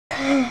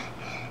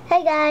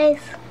Hey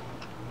guys.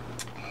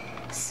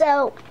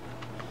 So,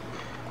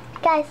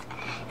 guys,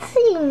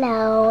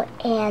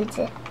 and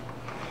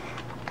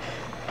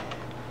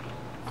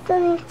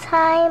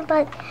time,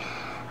 but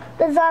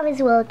the zombies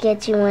will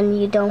get you when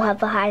you don't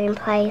have a hiding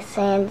place,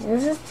 and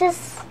this is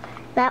just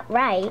not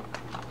right.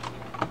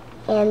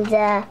 And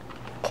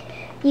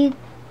you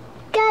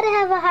gotta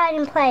have a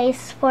hiding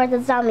place for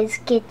the zombies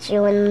get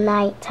you in the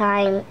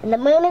nighttime. And the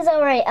moon is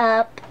already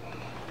up,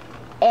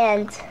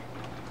 and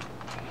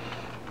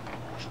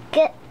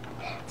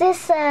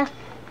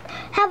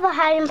have a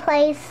hiding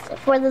place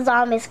for the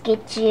zombies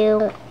get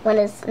you when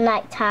it's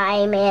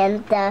nighttime,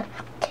 and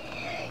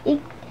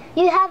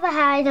you have a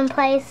hiding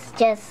place,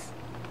 just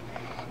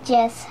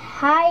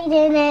hide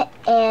in it,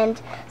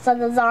 and so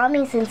the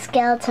zombies and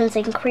skeletons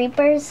and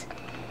creepers,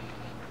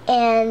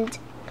 and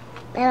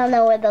I don't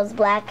know what those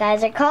black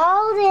guys are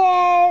called,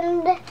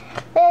 and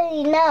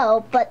you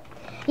know, but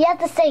you have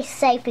to stay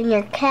safe in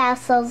your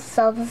castles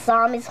so the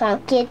zombies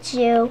won't get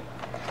you.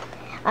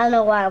 I don't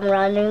know why I'm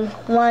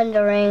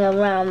wandering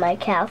around my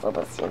castle.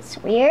 This is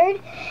weird.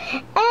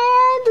 And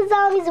the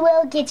zombies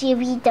will get you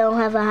if you don't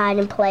have a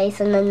hiding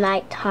place in the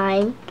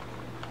nighttime.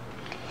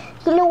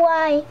 You know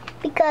why?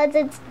 Because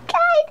it's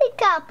kind of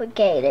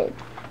complicated.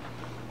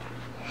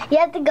 You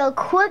have to go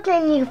quicker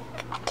than you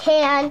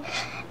can,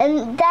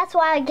 and that's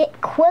why I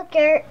get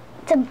quicker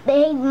to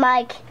make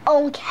my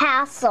own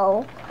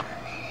castle.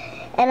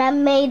 And I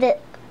made it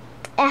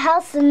a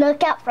house to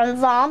look out from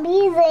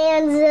zombies,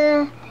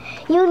 and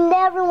you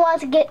never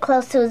want to get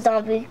close to a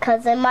zombie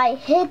because it might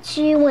hit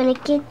you when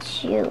it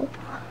gets you.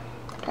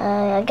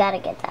 I gotta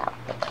get out.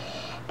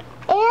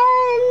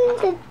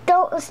 And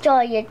don't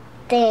destroy your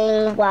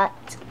thing.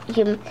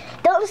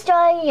 Don't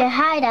destroy your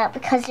hideout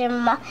because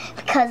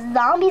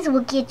zombies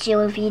will get you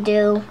if you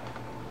do.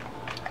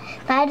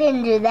 I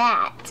didn't do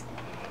that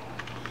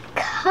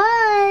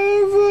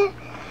because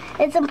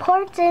it's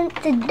important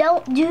to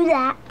don't do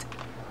that.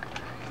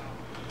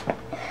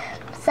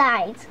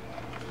 Besides,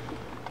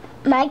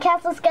 my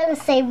castle's gonna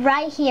stay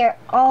right here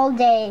all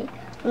day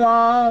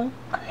long.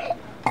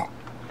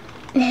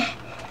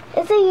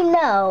 So you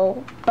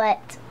know,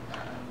 but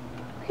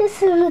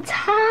this is the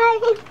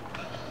time,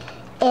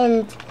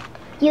 and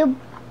you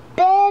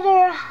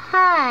better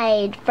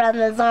hide from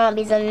the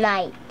zombies at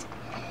night.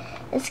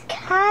 It's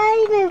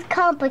kind of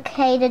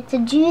complicated to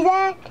do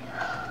that,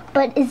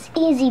 but it's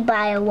easy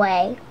by a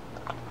way.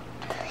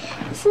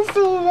 So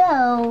you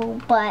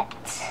know, but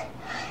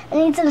I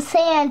need some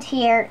sand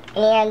here,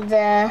 and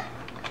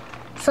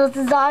so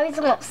the zombies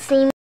won't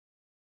see me.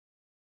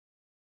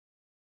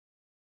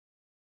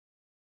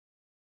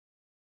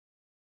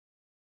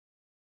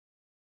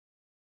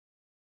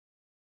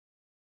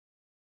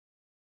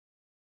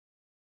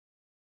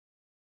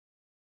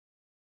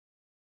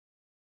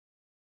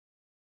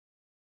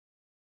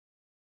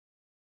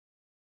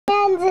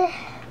 And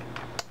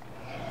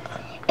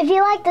if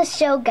you like the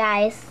show,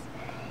 guys,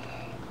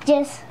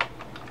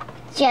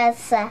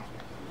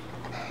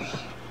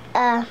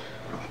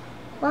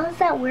 what was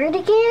that word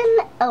again?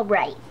 Oh,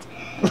 right.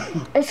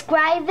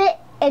 Subscribe it,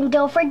 and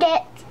don't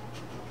forget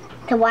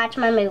to watch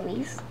my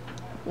movies.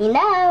 You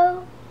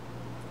know.